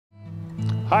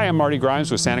Hi, I'm Marty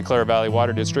Grimes with Santa Clara Valley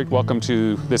Water District. Welcome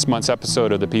to this month's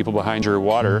episode of The People Behind Your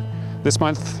Water. This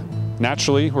month,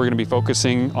 naturally, we're going to be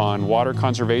focusing on water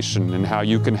conservation and how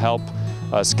you can help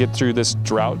us get through this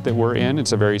drought that we're in.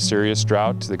 It's a very serious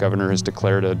drought. The governor has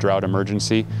declared a drought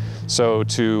emergency. So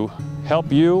to help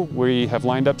you, we have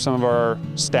lined up some of our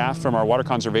staff from our water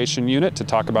conservation unit to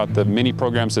talk about the many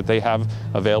programs that they have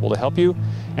available to help you.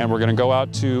 And we're going to go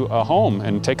out to a home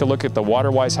and take a look at the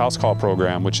WaterWise House Call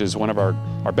program, which is one of our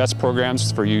best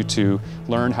programs for you to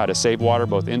learn how to save water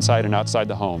both inside and outside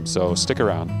the home. So stick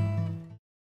around.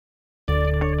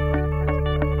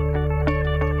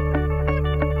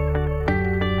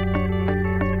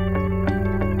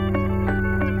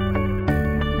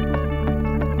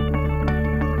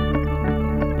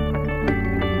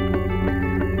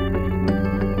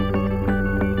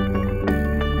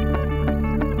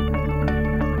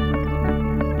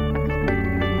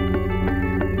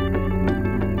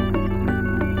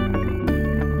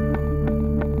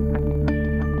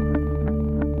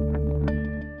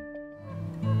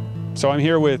 So I'm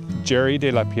here with Jerry de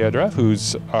la Piedra,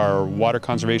 who's our water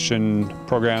conservation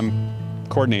program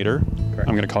coordinator. Correct.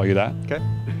 I'm going to call you that. Okay.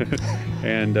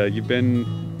 And you've been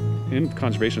in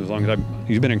conservation as long as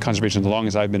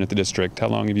I've been at the district. How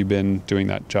long have you been doing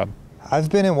that job? I've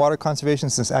been in water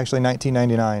conservation since actually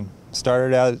 1999.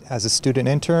 Started out as a student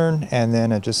intern, and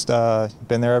then I've just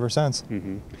been there ever since.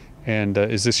 Mm-hmm. And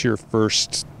is this your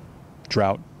first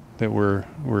drought that we're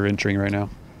entering right now?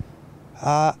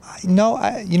 No,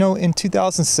 in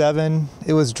 2007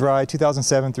 it was dry.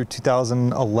 2007 through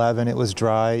 2011 it was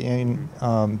dry, and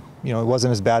it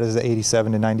wasn't as bad as the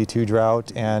 87 to 92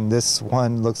 drought. And this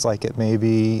one looks like it may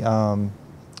be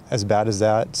as bad as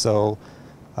that. So,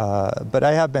 but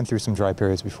I have been through some dry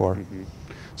periods before. Mm-hmm.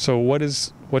 So,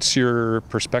 what's your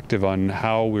perspective on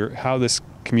how this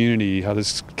community, how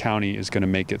this county is going to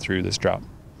make it through this drought?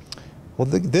 Well,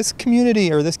 this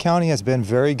community or this county has been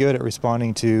very good at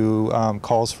responding to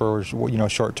calls for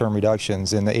short-term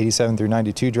reductions. In the 87 through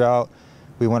 92 drought,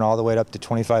 we went all the way up to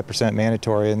 25%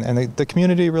 mandatory, and the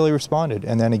community really responded.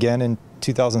 And then again in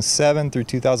 2007 through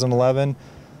 2011,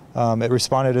 it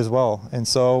responded as well. And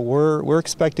so we're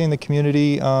expecting the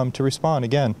community to respond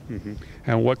again. Mm-hmm.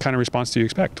 And what kind of response do you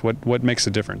expect? What makes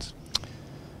a difference?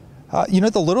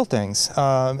 The little things.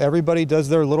 Everybody does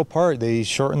their little part. They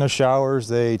shorten their showers,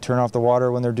 they turn off the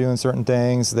water when they're doing certain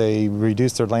things, they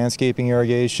reduce their landscaping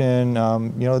irrigation.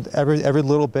 Every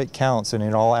little bit counts, and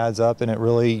it all adds up, and it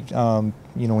really,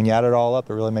 when you add it all up,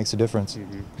 it really makes a difference.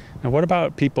 Mm-hmm. Now, what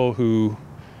about people who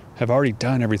have already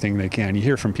done everything they can? You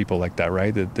hear from people like that,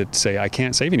 right? That say, I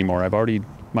can't save anymore.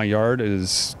 My yard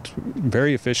is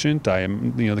very efficient. I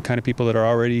am, the kind of people that are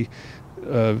already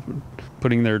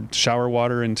putting their shower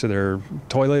water into their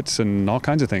toilets and all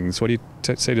kinds of things. What do you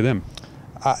say to them?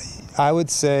 I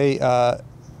would say,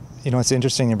 it's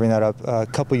interesting you bring that up. A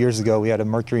couple years ago, we had a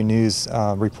Mercury News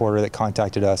reporter that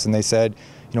contacted us, and they said,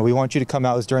 we want you to come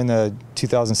out. It was during the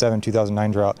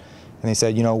 2007-2009 drought. And they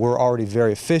said, we're already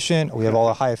very efficient. We have all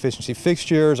the high efficiency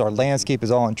fixtures. Our landscape is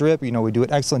all on drip. We do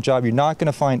an excellent job. You're not going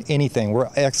to find anything. We're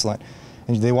excellent.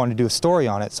 And they wanted to do a story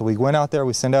on it. So we went out there,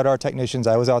 we sent out our technicians.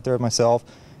 I was out there myself,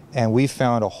 and we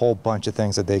found a whole bunch of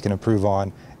things that they can improve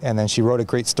on. And then she wrote a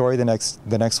great story the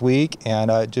next week, and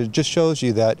it just shows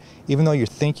you that even though you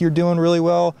think you're doing really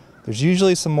well, there's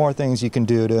usually some more things you can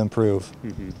do to improve.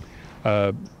 Mm-hmm.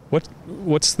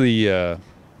 What's the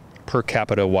per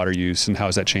capita water use, and how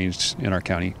has that changed in our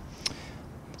county?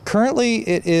 Currently,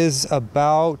 it is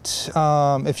about,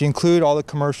 if you include all the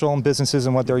commercial and businesses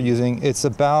and what they're using, it's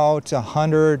about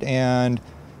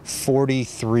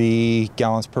 143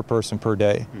 gallons per person per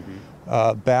day.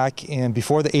 Mm-hmm.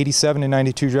 Before the 87 and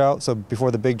 92 drought, so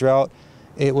before the big drought,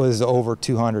 it was over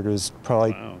 200. It was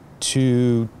probably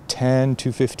 210,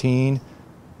 215.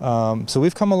 So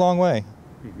we've come a long way.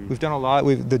 Mm-hmm. We've done a lot.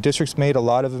 The district's made a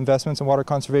lot of investments in water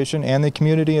conservation, and the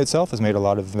community itself has made a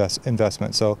lot of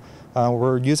investment. So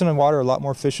we're using the water a lot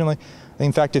more efficiently.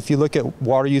 In fact, if you look at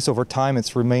water use over time,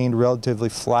 it's remained relatively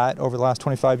flat over the last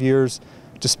 25 years,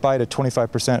 despite a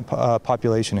 25%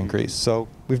 population increase. So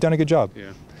we've done a good job.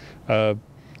 Yeah.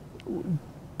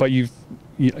 But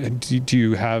do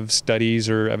you have studies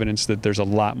or evidence that there's a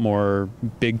lot more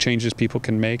big changes people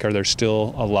can make? Are there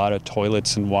still a lot of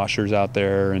toilets and washers out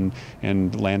there and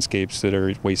landscapes that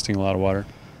are wasting a lot of water?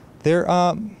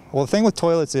 Well, the thing with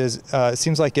toilets is it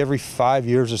seems like every 5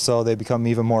 years or so they become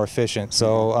even more efficient.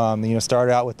 So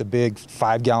started out with the big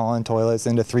 5-gallon toilets,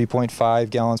 then to 3.5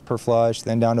 gallons per flush,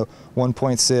 then down to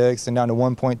 1.6, then down to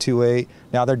 1.28.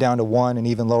 Now they're down to 1 and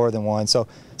even lower than 1. So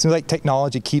it seems like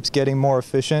technology keeps getting more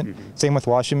efficient. Same with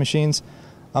washing machines.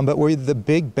 But where the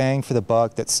big bang for the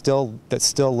buck that's still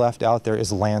left out there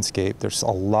is landscape. There's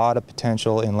a lot of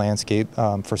potential in landscape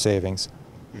for savings.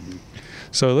 Mm-hmm.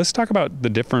 So let's talk about the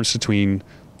difference between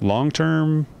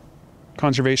long-term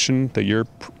conservation that your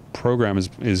program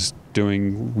is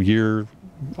doing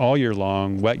all year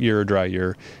long, wet year or dry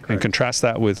year, correct, and contrast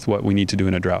that with what we need to do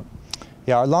in a drought.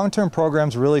 Yeah, our long-term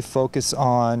programs really focus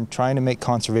on trying to make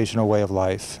conservation a way of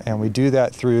life, and we do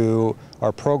that through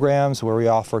our programs where we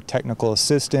offer technical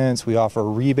assistance, we offer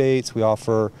rebates, we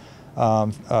offer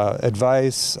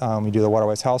advice, we do the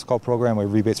Waterwise House Call program, we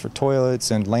have rebates for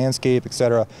toilets and landscape,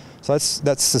 etc. So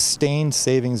that's sustained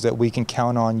savings that we can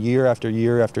count on year after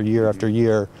year after year after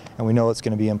year, and we know it's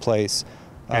going to be in place.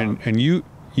 And you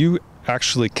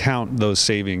actually count those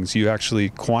savings, you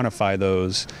actually quantify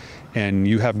those, and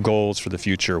you have goals for the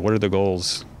future. What are the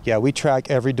goals? Yeah, we track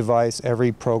every device,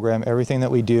 every program, everything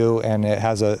that we do, and it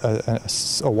has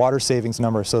a water savings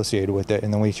number associated with it.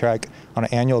 And then we track on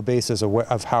an annual basis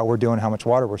of how we're doing, how much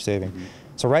water we're saving. Mm-hmm.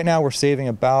 So right now we're saving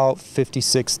about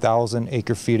 56,000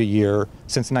 acre feet a year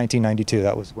since 1992.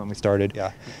 That was when we started.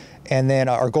 Yeah. And then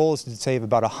our goal is to save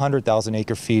about 100,000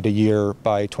 acre feet a year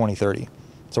by 2030.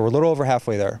 So we're a little over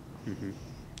halfway there. Mm-hmm.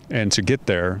 And to get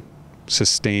there,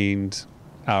 sustained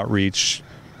outreach,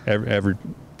 every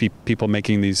people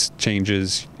making these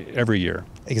changes every year.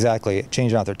 Exactly.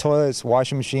 Changing out their toilets,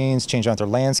 washing machines, changing out their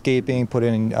landscaping, put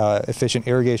in efficient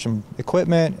irrigation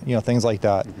equipment, things like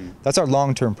that. Mm-hmm. That's our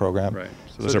long-term program. Right.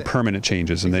 So those are permanent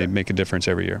changes, and exactly, they make a difference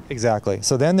every year. Exactly.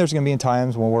 So then there's going to be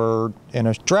times when we're in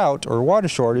a drought or water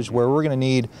shortage where we're going to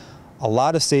need a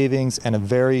lot of savings in a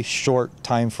very short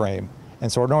time frame.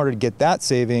 And so in order to get that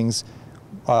savings,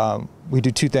 we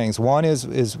do two things. One is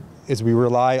we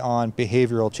rely on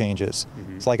behavioral changes.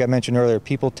 Mm-hmm. So like I mentioned earlier,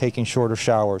 people taking shorter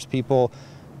showers, people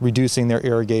reducing their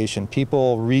irrigation,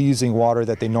 people reusing water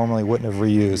that they normally wouldn't have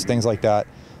reused, things like that.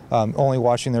 Only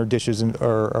washing their dishes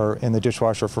or in the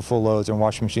dishwasher for full loads and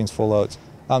washing machines full loads.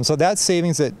 So that's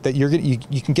savings that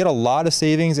you can get a lot of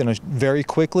savings very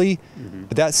quickly, mm-hmm,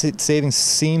 but that savings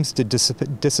seems to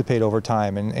dissipate over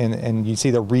time, and you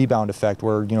see the rebound effect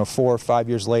where 4 or 5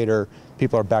 years later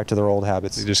people are back to their old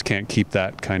habits. You just can't keep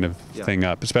that kind of thing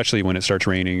up, especially when it starts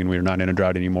raining and we're not in a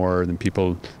drought anymore. Then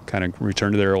people kind of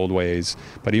return to their old ways.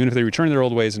 But even if they return to their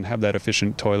old ways and have that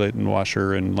efficient toilet and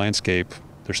washer and landscape,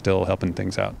 they're still helping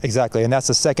things out. Exactly, and that's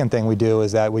the second thing we do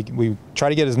is that we try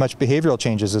to get as much behavioral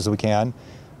changes as we can,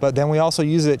 but then we also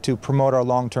use it to promote our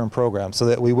long-term program so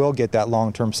that we will get that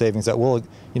long-term savings that will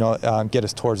get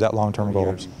us towards that long-term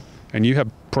goal. And you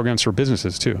have programs for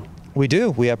businesses too. We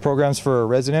do. We have programs for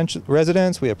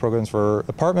residents, we have programs for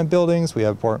apartment buildings, we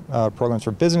have programs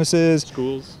for businesses,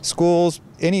 schools,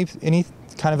 any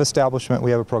kind of establishment we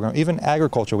have a program. Even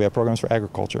agriculture, we have programs for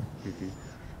agriculture. Mm-hmm.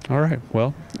 All right.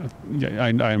 Well,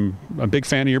 I'm a big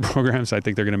fan of your programs. I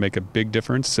think they're going to make a big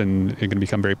difference, and they're going to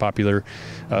become very popular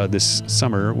this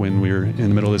summer when we're in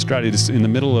the middle of this drought. It's in the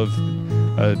middle of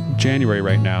January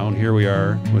right now, and here we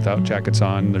are without jackets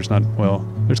on. There's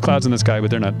clouds in the sky, but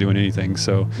they're not doing anything.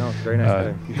 So no, it's very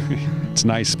nice. It's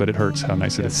nice, but it hurts how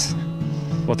nice it is.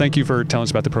 Well, thank you for telling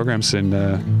us about the programs, and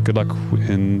good luck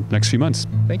in the next few months.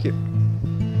 Thank you.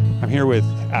 I'm here with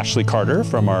Ashley Carter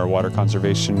from our Water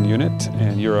Conservation Unit,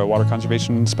 and you're a water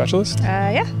conservation specialist?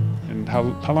 Yeah. And how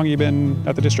long have you been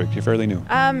at the district? You're fairly new.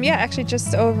 Yeah, actually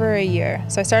just over a year.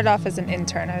 So I started off as an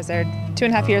intern. I was there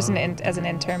 2.5 years as an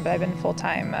intern, but I've been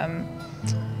full-time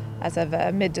as of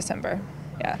mid-December.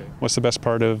 Yeah. Okay. What's the best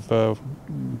part of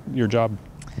your job?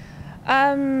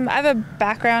 I have a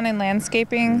background in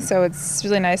landscaping, so it's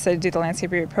really nice to do the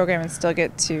landscaping program and still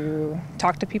get to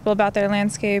talk to people about their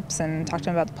landscapes and talk to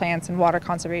them about the plants and water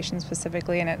conservation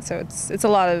specifically in it. So it's a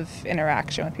lot of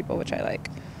interaction with people, which I like.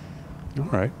 All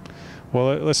right.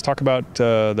 Well, let's talk about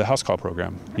the house call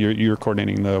program. You're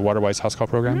coordinating the Waterwise House Call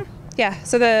program? Mm-hmm. Yeah,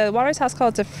 so the Waterwise House Call,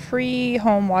 it's a free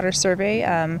home water survey,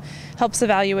 helps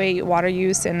evaluate water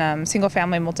use in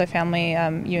single-family,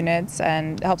 multifamily units,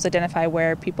 and helps identify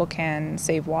where people can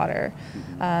save water.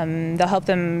 They'll help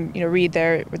them, read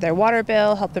their water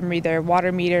bill, help them read their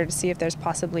water meter to see if there's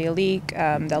possibly a leak.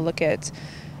 They'll look at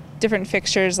different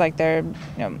fixtures like their,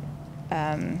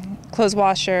 clothes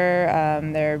washer,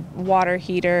 their water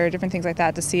heater, different things like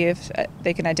that to see if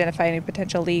they can identify any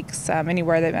potential leaks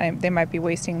anywhere that they might be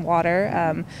wasting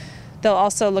water. They'll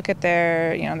also look at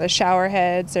their, their shower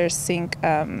heads, their sink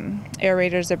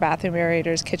aerators, their bathroom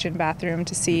aerators, kitchen, bathroom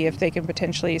to see if they can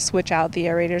potentially switch out the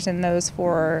aerators in those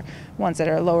for ones that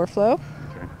are lower flow.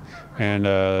 Okay. And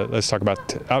let's talk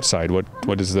about outside.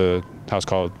 What does the house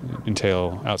call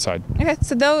entail outside? Okay,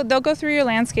 so they'll go through your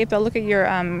landscape. They'll look at your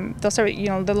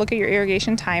they'll look at your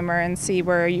irrigation timer and see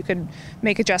where you could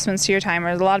make adjustments to your timer.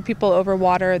 A lot of people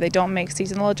overwater. They don't make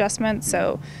seasonal adjustments,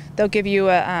 so they'll give you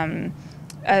a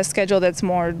schedule that's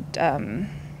more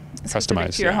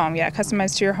Customized to your home. Yeah,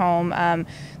 customized to your home.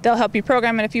 They'll help you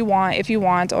program it if you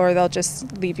want, or they'll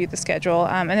just leave you the schedule.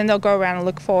 And then they'll go around and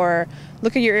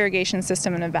look at your irrigation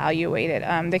system and evaluate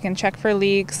it. They can check for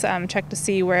leaks, check to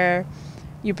see where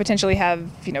you potentially have,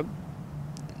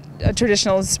 a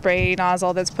traditional spray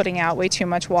nozzle that's putting out way too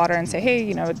much water, and say, hey,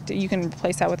 you can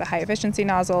replace that with a high efficiency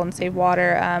nozzle and save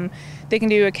water. They can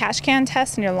do a catch can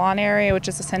test in your lawn area, which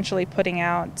is essentially putting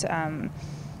out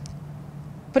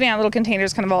little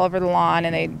containers kind of all over the lawn,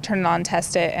 and they turn it on,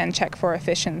 test it, and check for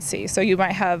efficiency. So you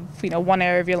might have, one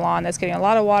area of your lawn that's getting a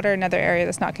lot of water, another area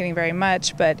that's not getting very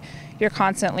much, but you're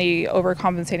constantly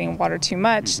overcompensating water too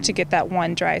much to get that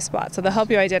one dry spot. So they'll help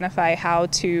you identify how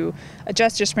to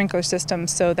adjust your sprinkler system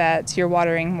so that you're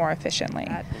watering more efficiently.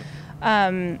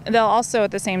 They'll also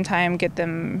at the same time get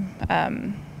them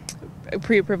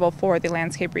pre-approval for the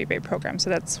landscape rebate program. So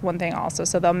that's one thing also.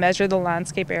 So they'll measure the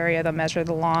landscape area, they'll measure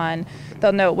the lawn,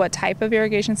 they'll note what type of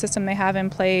irrigation system they have in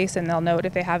place, and they'll note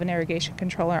if they have an irrigation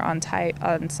controller on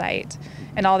site.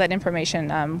 And all that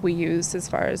information we use as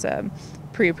far as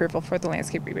pre-approval for the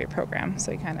landscape rebate program.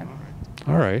 So you kind of...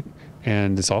 All right.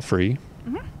 And it's all free.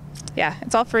 Mm-hmm. Yeah,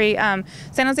 it's all free. San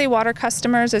Jose Water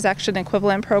customers, there's actually an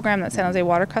equivalent program that San Jose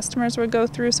Water customers would go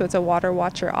through, so it's a water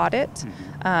watcher audit.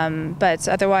 But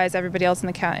otherwise, everybody else in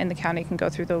the county can go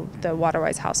through the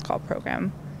WaterWise house call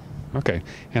program. Okay,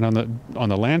 and on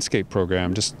the landscape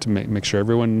program, just to make sure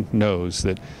everyone knows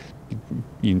that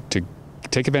to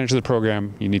take advantage of the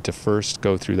program, you need to first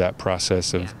go through that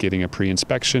process of getting a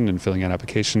pre-inspection and filling out an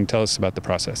application. Tell us about the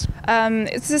process.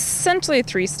 It's essentially a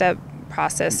 3-step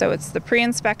process. So it's the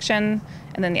pre-inspection,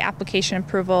 and then the application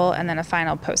approval, and then a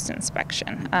final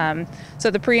post-inspection. So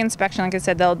the pre-inspection, like I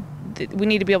said, we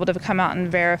need to be able to come out and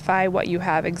verify what you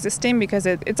have existing, because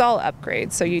it's all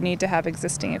upgrades. So you need to have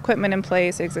existing equipment in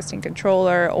place, existing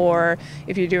controller, or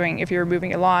if you're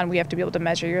removing your lawn, we have to be able to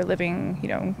measure your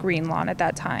living, green lawn at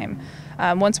that time.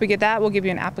 Once we get that, we'll give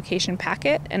you an application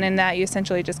packet, and in that you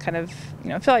essentially just kind of,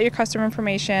 fill out your customer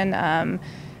information,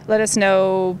 let us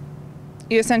know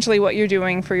essentially what you're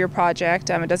doing for your project.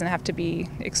 It doesn't have to be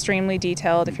extremely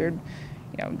detailed. If you're,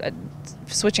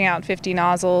 switching out 50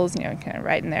 nozzles, kind of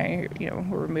right in there,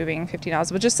 we're removing 50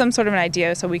 nozzles, but just some sort of an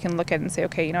idea so we can look at it and say,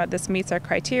 okay, this meets our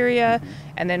criteria,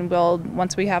 and then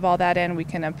once we have all that in, we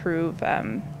can approve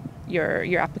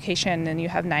your application, and you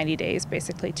have 90 days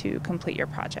basically to complete your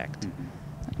project.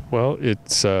 Well,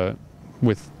 it's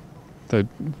with the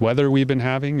weather we've been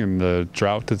having and the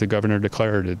drought that the governor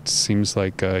declared, it seems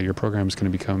like your program is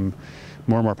going to become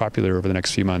more and more popular over the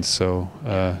next few months. So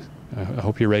I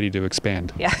hope you're ready to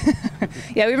expand. Yeah,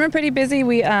 yeah, we've been pretty busy.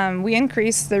 We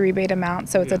increased the rebate amount,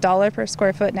 so it's $1 per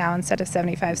square foot now instead of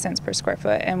 75 cents per square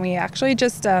foot, and we actually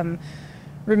just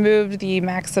removed the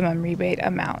maximum rebate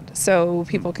amount so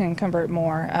people can convert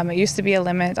more. It used to be a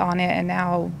limit on it, and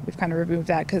now we've kind of removed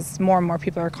that because more and more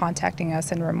people are contacting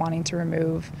us and we're wanting to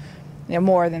remove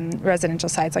more than residential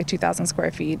sites like 2,000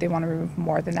 square feet. They want to remove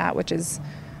more than that, which is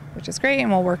great,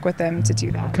 and we'll work with them to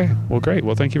do that. Okay, well, great.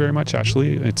 Well, thank you very much,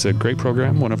 Ashley. It's a great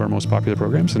program, one of our most popular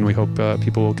programs, and we hope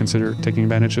people will consider taking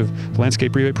advantage of the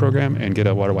Landscape Rebate Program and get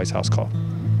a WaterWise house call.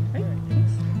 Great,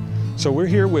 thanks. So we're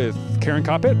here with Karen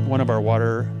Coppett, one of our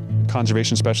water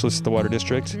conservation specialists at the Water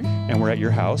District, and we're at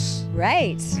your house.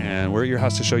 Right. And we're at your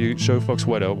house to show folks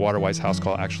what a WaterWise house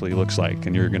call actually looks like,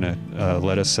 and you're going to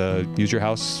let us use your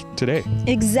house today.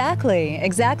 Exactly.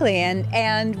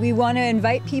 And we want to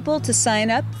invite people to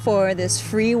sign up for this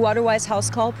free WaterWise house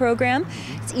call program.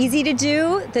 It's easy to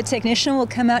do. The technician will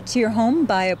come out to your home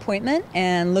by appointment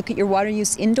and look at your water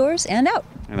use indoors and out.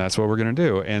 And that's what we're going to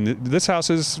do. And this house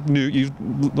is new.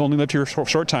 You've only lived here a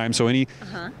short time, so any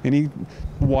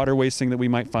water wasting that we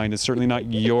might find is certainly not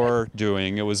your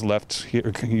doing. It was left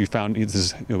here. You found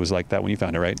it was like that when you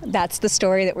found it, right? That's the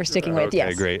story that we're sticking with. Yes.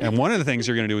 Okay, great. And one of the things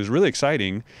you're going to do is really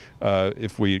exciting.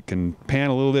 If we can pan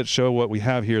a little bit, show what we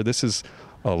have here. This is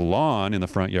a lawn in the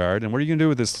front yard. And what are you going to do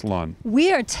with this lawn?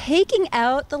 We are taking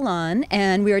out the lawn,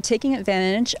 and we are taking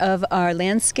advantage of our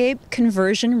landscape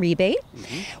conversion rebate.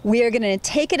 We are going to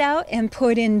take it out and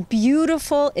put in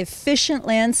beautiful, efficient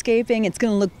landscaping. It's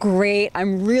going to look great.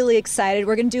 I'm really excited.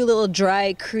 We're going to do a little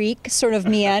dry creek sort of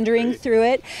meandering through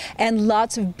it, and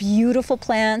lots of beautiful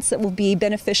plants that will be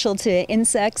beneficial to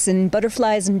insects and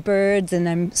butterflies and birds. And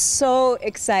I'm so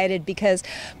excited because,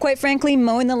 quite frankly,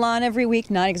 mowing the lawn every week,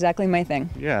 not exactly my thing.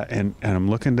 Yeah, and I'm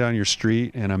looking down your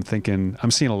street and I'm thinking, I'm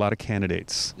seeing a lot of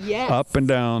candidates up and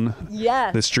down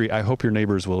the street. I hope your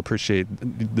neighbors will appreciate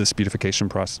this beautification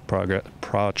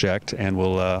project and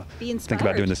will think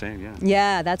about doing the same.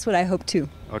 Yeah, that's what I hope too.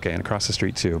 Okay, and across the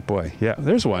street too. Boy, yeah,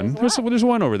 there's one. There's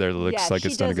one over there that looks like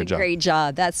it's done a good job. Great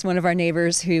job. That's one of our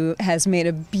neighbors who has made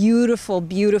a beautiful,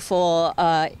 beautiful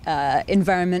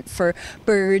environment for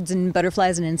birds and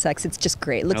butterflies and insects. It's just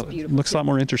great. It looks beautiful. It looks a lot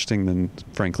more interesting than,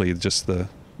 frankly, just the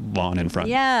lawn in front.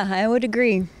 Yeah, I would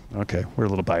agree. Okay, we're a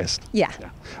little biased. Yeah.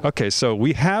 Okay, so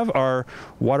we have our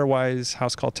WaterWise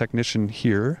house call technician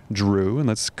here, Drew, and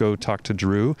let's go talk to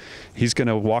Drew. He's going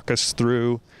to walk us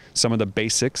through some of the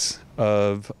basics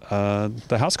of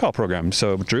the house call program.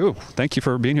 So, Drew, thank you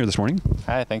for being here this morning.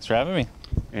 Hi, thanks for having me.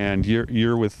 And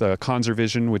you're with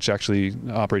Conservision, which actually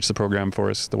operates the program for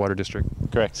us, the Water District.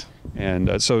 Correct.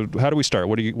 And so, how do we start?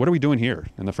 What are we doing here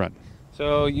in the front?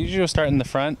 So usually we'll start in the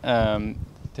front.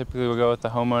 Typically we'll go with the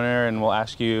homeowner and we'll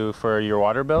ask you for your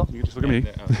water bill. You can just look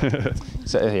at me.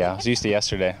 So, yeah, I was used to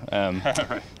yesterday.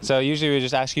 So usually we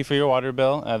just ask you for your water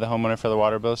bill, the homeowner for the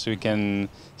water bill, so we can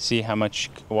see how much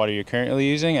water you're currently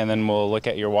using, and then we'll look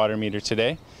at your water meter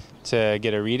today to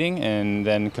get a reading and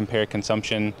then compare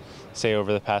consumption, say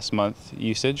over the past month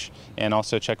usage, and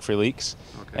also check for leaks.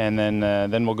 Okay. And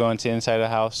then we'll go into inside the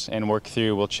house and work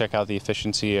through. We'll check out the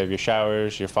efficiency of your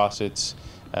showers, your faucets,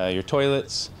 your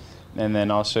toilets, and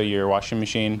then also your washing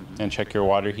machine, and check your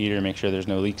water heater, make sure there's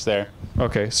no leaks there.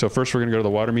 Okay, so first we're going to go to the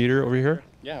water meter over here.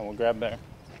 Yeah, we'll grab there.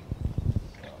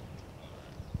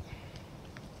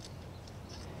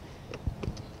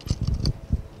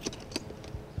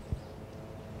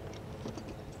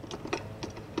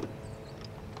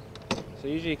 So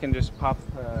usually you can just pop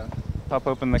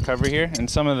open the cover here,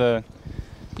 and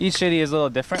each city is a little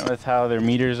different with how their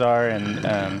meters are and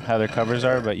how their covers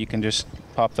are, but you can just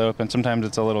pop that open. Sometimes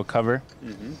it's a little cover.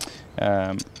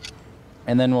 Mm-hmm.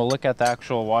 And then we'll look at the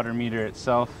actual water meter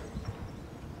itself.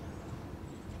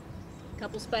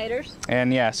 Couple spiders.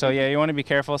 And you want to be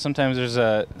careful. Sometimes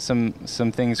there's some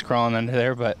things crawling under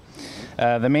there, but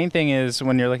the main thing is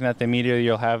when you're looking at the meter,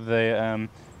 you'll have the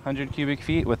 100 cubic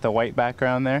feet with the white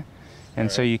background there. And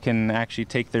so you can actually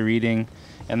take the reading,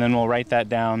 and then we'll write that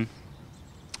down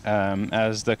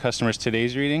as the customer's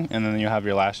today's reading, and then you'll have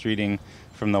your last reading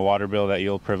from the water bill that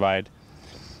you'll provide.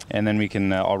 And then we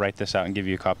can, I'll write this out and give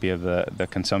you a copy of the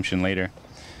consumption later.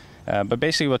 But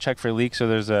basically we'll check for leaks, so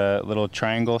there's a little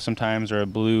triangle sometimes, or a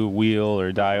blue wheel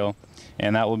or dial,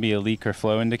 and that will be a leak or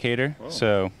flow indicator. Whoa.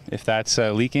 So if that's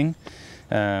leaking,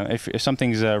 if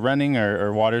something's running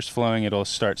or water's flowing, it'll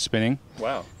start spinning.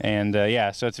 Wow. And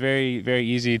so it's very, very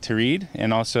easy to read,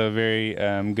 and also very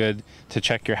good to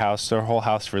check your house, or whole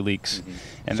house, for leaks. Mm-hmm.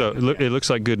 And so it looks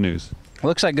like good news. It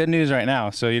looks like good news right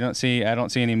now. So I don't see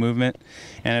any movement,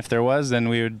 and if there was, then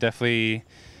we would definitely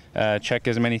check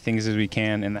as many things as we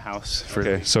can in the house.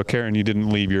 Okay. So Karen, you didn't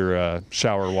leave your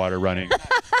shower water running.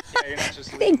 You're not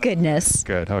just Thank goodness.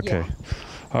 Good. Okay. Yeah.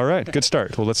 All right. Good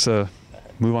start. Well, let's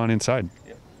move on inside.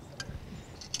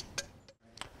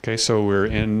 Okay, so we're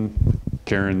in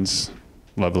Karen's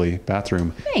lovely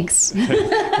bathroom. Thanks.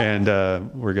 And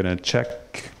we're going to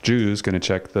Drew's going to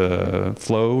check the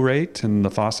flow rate and the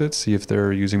faucets, see if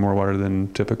they're using more water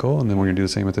than typical, and then we're going to do the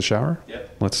same with the shower.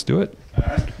 Yep. Let's do it. All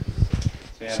right.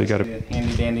 So you got a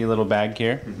handy dandy little bag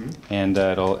here, mm-hmm. and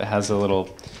it has the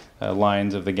little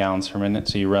lines of the gallons per minute,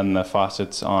 so you run the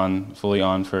faucets fully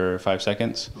on for 5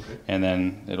 seconds, okay. And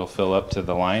then it'll fill up to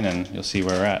the line, and you'll see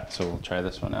where we're at. So we'll try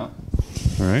this one out.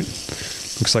 All right.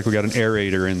 Looks like we got an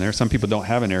aerator in there. Some people don't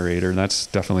have an aerator, and that's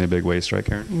definitely a big waste, right,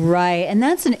 Karen? Right, and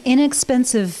that's an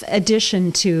inexpensive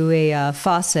addition to a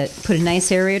faucet. Put a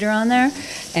nice aerator on there,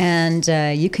 and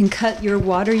you can cut your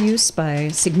water use by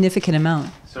a significant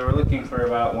amount. So we're looking for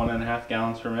about 1.5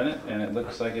 gallons per minute, and it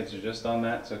looks like it's just on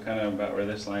that, so kind of about where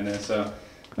this line is. So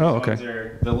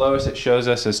the lowest it shows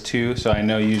us is 2, so I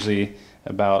know usually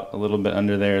about a little bit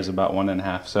under there is about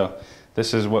 1.5. So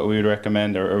this is what we would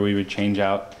recommend, or we would change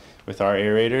out with our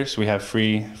aerators. We have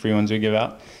free ones we give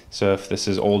out. So if this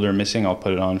is old or missing, I'll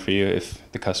put it on for you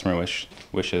if the customer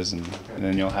wishes, and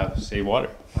then you'll have saved water.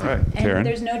 All right, Karen. And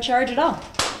there's no charge at all.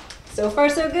 So far,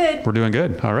 so good. We're doing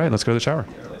good. All right, let's go to the shower.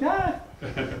 Yeah.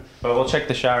 But we'll check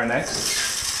the shower next.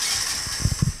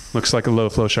 Looks like a low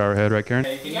flow shower head, right, Karen?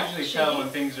 Yeah, you can usually tell when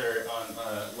things are on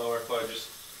lower flow.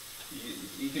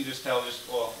 You can just tell, at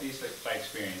least by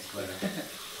experience. But, the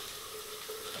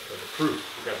proof.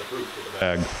 We got the proof for the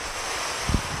bag.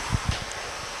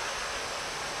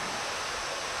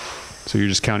 So you're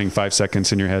just counting 5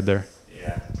 seconds in your head there?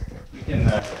 Yeah. You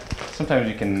can. Sometimes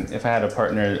you can. If I had a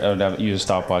partner, I would use a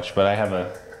stopwatch, but I have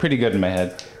a pretty good in my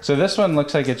head. So this one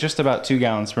looks like it's just about 2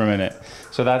 gallons per minute.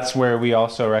 So that's where we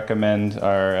also recommend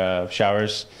our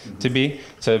showers to be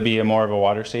more of a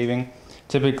water saving.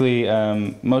 Typically,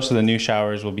 most of the new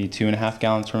showers will be 2.5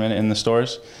 gallons per minute in the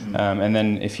stores. And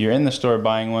then if you're in the store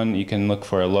buying one, you can look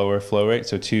for a lower flow rate,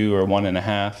 so 2 or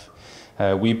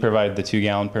 1.5. We provide the 2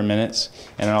 gallon per minutes,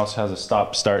 and it also has a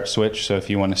stop-start switch. So if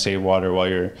you want to save water while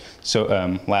you're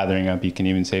lathering up, you can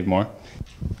even save more.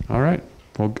 All right.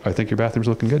 Well, I think your bathroom's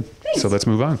looking good. Thanks. So let's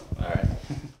move on. All right.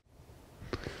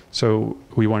 So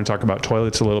we want to talk about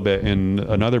toilets a little bit. In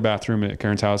another bathroom at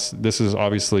Karen's house, this is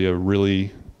obviously a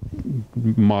really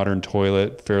modern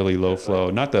toilet, fairly low flow.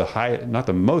 Not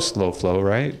the most low flow,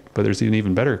 right? But there's an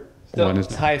even better one.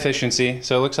 It's high efficiency.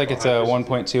 So it looks like it's a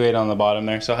 1.28 on the bottom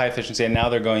there. So high efficiency, and now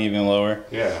they're going even lower.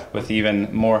 Yeah. With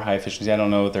even more high efficiency. I don't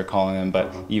know what they're calling them,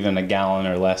 but even a gallon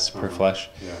or less per flush.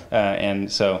 Yeah. And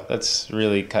so that's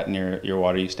really cutting your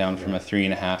water use down from a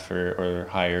 3.5 or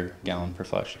higher gallon per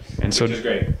flush. And so which is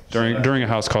great. During a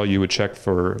house call, you would check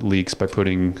for leaks by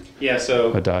putting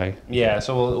a dye. Yeah,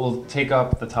 so we'll take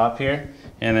off the top here,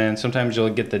 and then sometimes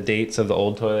you'll get the dates of the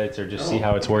old toilets or just see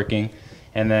how it's working.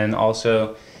 And then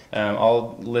also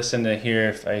I'll listen to hear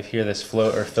if I hear this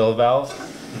float or fill valve.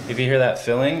 If you hear that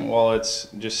filling while it's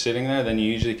just sitting there, then you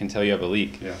usually can tell you have a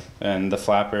leak. Yeah. And the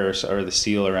flapper or the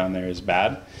seal around there is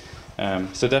bad.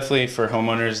 So definitely for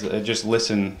homeowners, just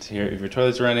listen to hear if your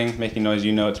toilet's running, making noise,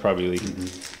 you know it's probably leaking.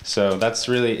 So that's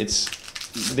really,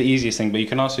 it's the easiest thing, but you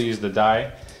can also use the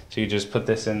dye. So you just put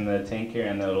this in the tank here,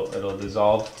 and it'll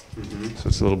dissolve. So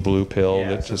it's a little blue pill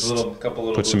that so just couple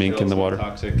little puts some ink in the water.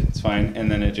 Toxic, it's fine,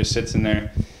 and then it just sits in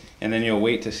there, and then you'll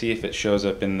wait to see if it shows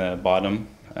up in the bottom,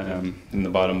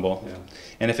 bowl. Yeah.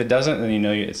 And if it doesn't, then you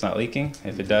know it's not leaking.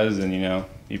 If it does, then you know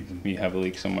you have a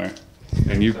leak somewhere.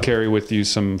 And you carry with you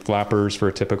some flappers for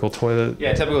a typical toilet?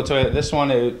 Yeah, typical toilet. This one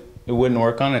it wouldn't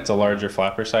work on. It's a larger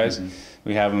flapper size.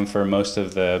 We have them for most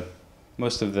of the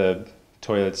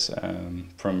toilets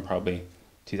from probably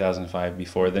 2005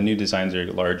 before. The new designs are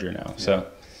larger now. So,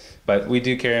 but we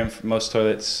do carry them for most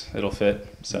toilets. It'll fit.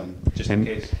 So just in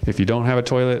case. If you don't have a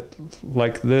toilet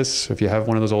like this, if you have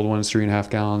one of those old ones, 3.5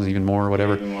 gallons, even more,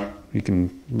 whatever, you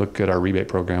can look at our rebate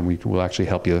program. We will actually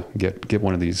help you get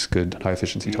one of these good high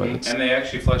efficiency toilets. And they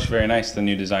actually flush very nice. The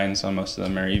new designs on most of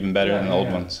them are even better than the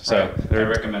old ones. So I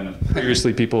recommend them.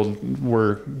 Previously, people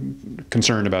were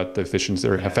concerned about the efficiency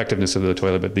or effectiveness of the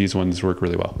toilet, but these ones work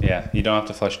really well. Yeah, you don't have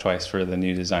to flush twice for the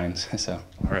new designs. So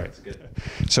all right.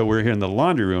 So we're here in the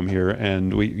laundry room here,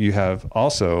 and you have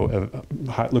also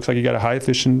looks like you got a high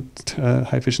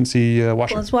efficiency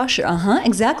washer. Well, it's washer,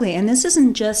 exactly. And this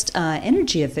isn't just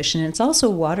energy efficient, it's also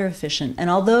water efficient. And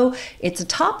although it's a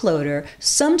top loader,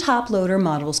 some top loader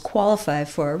models qualify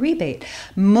for a rebate.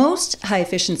 Most high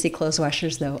efficiency clothes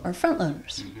washers, though, are front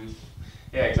loaders.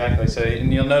 Yeah, exactly. So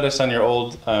and you'll notice on your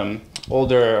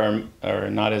older or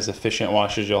not as efficient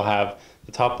washers, you'll have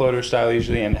the top loader style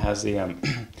usually, and it has the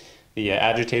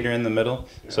agitator in the middle,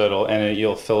 so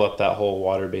you'll fill up that whole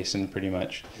water basin pretty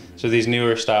much. So these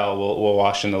newer style will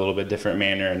wash in a little bit different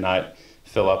manner and not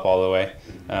fill up all the way,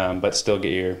 but still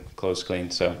get your clothes clean.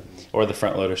 So, or the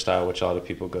front loader style, which a lot of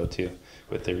people go to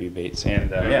with the rebates. And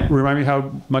remind me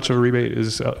how much of a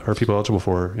rebate are people eligible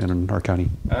for in our county?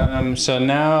 So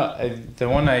now the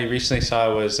one I recently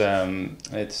saw was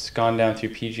it's gone down through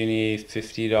PG&E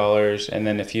 $50, and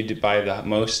then if you buy the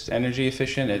most energy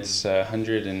efficient, it's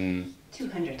 100 and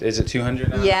 200. Is it 200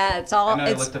 now? Yeah, it's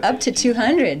up to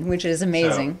 200, which is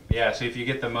amazing. So if you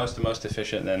get the most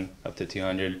efficient, then up to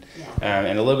 200,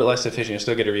 and a little bit less efficient, you'll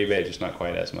still get a rebate, just not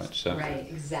quite as much. So. Right,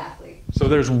 exactly. So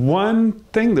there's one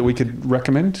thing that we could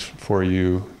recommend for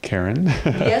you, Karen.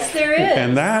 Yes, there is.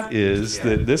 And that is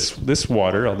that this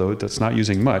water, although it's not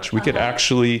using much, we could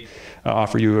actually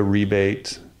offer you a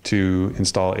rebate to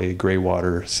install a gray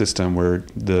water system where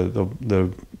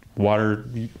the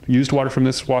used water from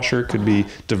this washer could be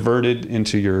diverted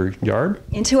into your yard?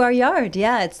 Into our yard,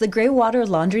 yeah. It's the Gray Water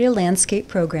Laundry to Landscape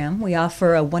program. We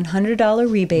offer a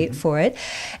 $100 rebate for it.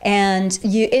 And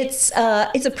it's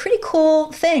a pretty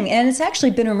cool thing. And it's actually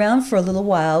been around for a little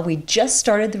while. We just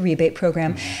started the rebate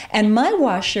program. And my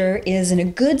washer is in a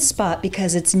good spot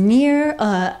because it's near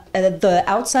the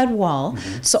outside wall.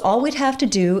 So all we'd have to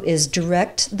do is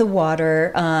direct the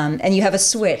water, and you have a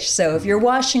switch. So if you're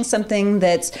washing something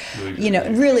that's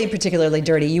really particularly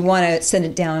dirty, you want to send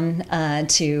it down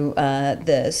to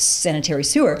the sanitary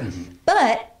sewer.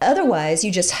 But otherwise,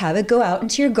 you just have it go out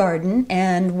into your garden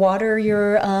and water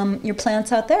your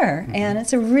plants out there, and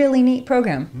it's a really neat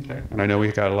program. Okay. And I know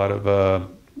we've got a lot of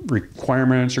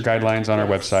requirements or guidelines on our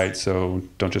website, so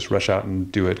don't just rush out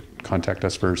and do it. Contact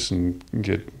us first and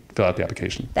get fill out the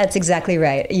application. That's exactly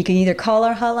right. You can either call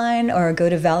our hotline or go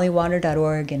to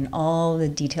valleywater.org, and all the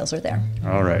details are there.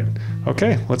 All right.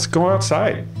 Okay, let's go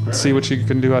outside. Let's see what you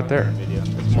can do out there. Video.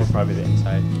 It's more probably the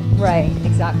inside. Right,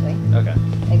 exactly. Okay.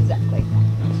 Exactly.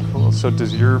 Cool. So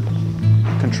does your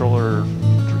controller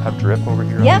have drip over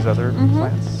here Yeah. on these other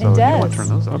plants? So It you want does. to turn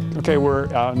those up. Okay,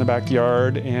 we're out in the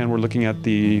backyard and we're looking at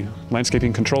the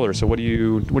landscaping controller. So what do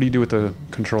you do with the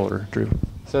controller, Drew?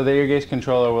 So the irrigation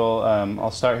controller will,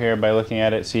 I'll start here by looking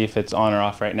at it, see if it's on or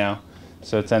off right now.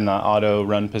 So it's in the auto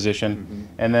run position.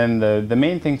 And then the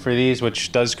main thing for these,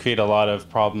 which does create a lot of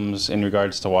problems in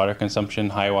regards to water consumption,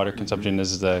 high water consumption,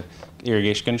 is the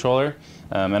irrigation controller,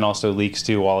 and also leaks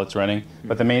too while it's running.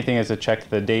 But the main thing is to check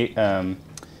the date,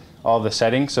 all the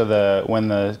settings, so when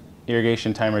the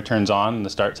irrigation timer turns on, the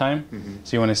start time.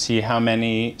 So you want to see how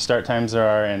many start times there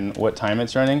are and what time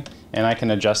it's running, and I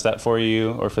can adjust that for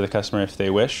you or for the customer if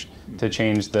they wish to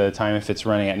change the time if it's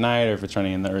running at night or if it's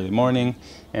running in the early morning.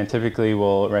 And typically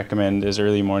we'll recommend as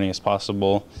early morning as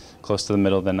possible, close to the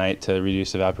middle of the night, to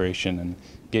reduce evaporation and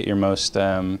get your most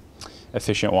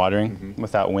efficient watering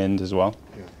without wind as well.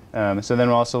 So then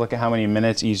we'll also look at how many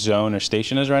minutes each zone or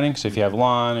station is running. So if you have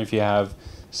lawn, if you have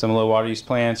some low water use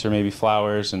plants or maybe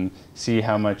flowers, and see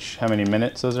how many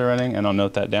minutes those are running, and I'll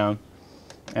note that down.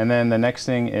 And then the next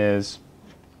thing is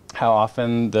how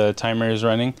often the timer is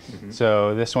running.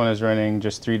 So this one is running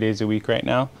just 3 days a week right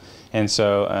now. And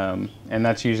so, and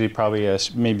that's usually probably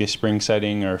maybe a spring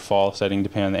setting or fall setting,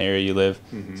 depending on the area you live.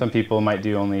 Some people might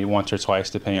do only once or twice,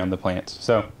 depending on the plants.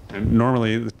 So, And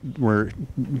normally, we're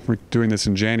doing this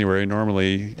in January.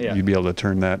 Normally, you'd be able to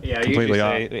turn that completely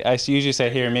off. I usually say,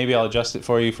 here, maybe I'll adjust it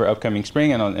for you for upcoming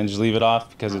spring, and just leave it off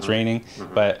because it's raining.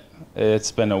 But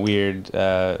it's been a weird,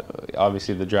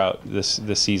 obviously the drought this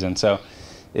season. So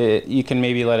you can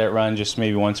maybe let it run just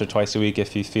maybe once or twice a week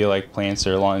if you feel like plants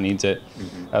or lawn needs it.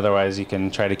 Otherwise, you can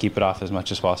try to keep it off as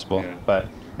much as possible. But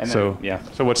So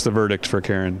what's the verdict for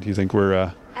Karen? Do you think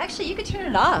we're Actually, you could turn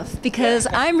it off because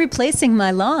I'm replacing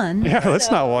my lawn. Yeah, let's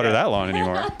not water that lawn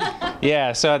anymore.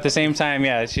 Yeah, so at the same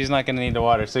time, she's not going to need to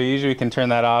water. So usually we can turn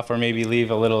that off, or maybe leave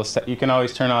a little, you can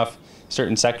always turn off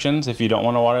certain sections if you don't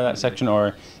want to water that section,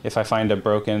 or if I find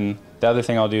the other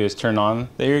thing I'll do is turn on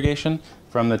the irrigation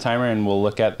from the timer, and we'll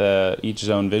look at each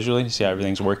zone visually to see how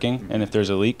everything's working and if there's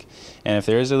a leak. And if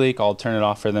there is a leak, I'll turn it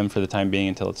off for them for the time being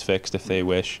until it's fixed if they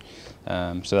wish.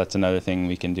 So that's another thing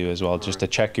we can do as well, just to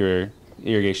check your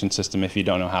irrigation system if you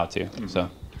don't know how to.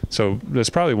 So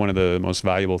that's probably one of the most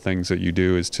valuable things that you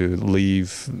do, is to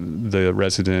leave the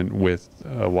resident with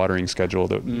a watering schedule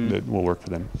that will work for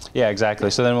them. Yeah,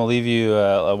 exactly. So then we'll leave you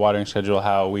a watering schedule,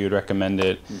 how we would recommend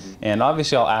it. And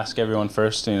obviously I'll ask everyone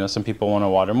first. Some people want to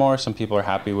water more. Some people are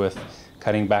happy with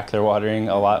cutting back their watering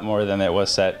a lot more than it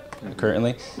was set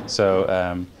currently.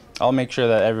 So I'll make sure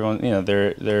that everyone,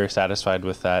 they're satisfied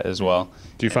with that as well.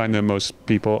 Do you find that most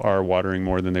people are watering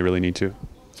more than they really need to?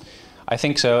 I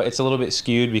think so. It's a little bit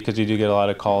skewed because we do get a lot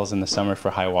of calls in the summer for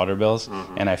high water bills,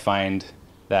 and I find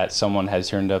that someone has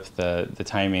turned up the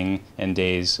timing and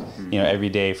days, every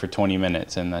day for 20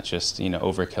 minutes, and that's just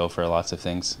overkill for lots of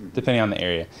things, depending on the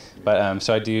area. But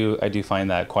so I do find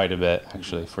that quite a bit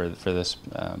actually for this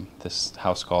this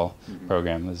house call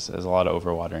program. There's a lot of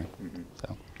overwatering.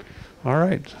 So. All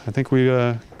right, I think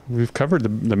we've covered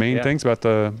the main things about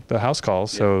the house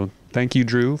calls. So thank you,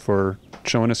 Drew, for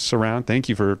showing us around. Thank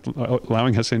you for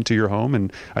allowing us into your home,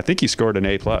 and I think you scored an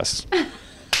A+.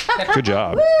 Good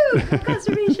job. Woo!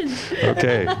 Conservation.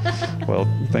 Okay. Well,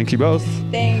 thank you both.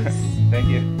 Thanks. Thank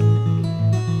you.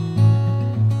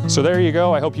 So there you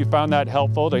go. I hope you found that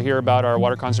helpful to hear about our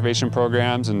water conservation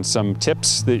programs and some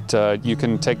tips that you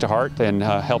can take to heart and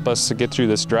help us to get through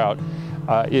this drought.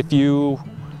 If you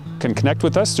can connect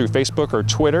with us through Facebook or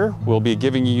Twitter, we'll be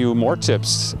giving you more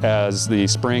tips as the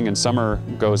spring and summer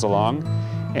goes along.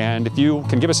 And if you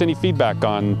can give us any feedback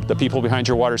on the People Behind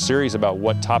Your Water series about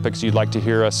what topics you'd like to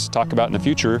hear us talk about in the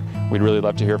future, we'd really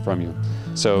love to hear from you.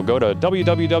 So go to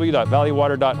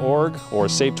www.valleywater.org or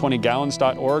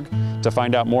save20gallons.org to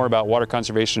find out more about water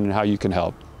conservation and how you can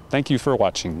help. Thank you for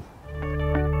watching.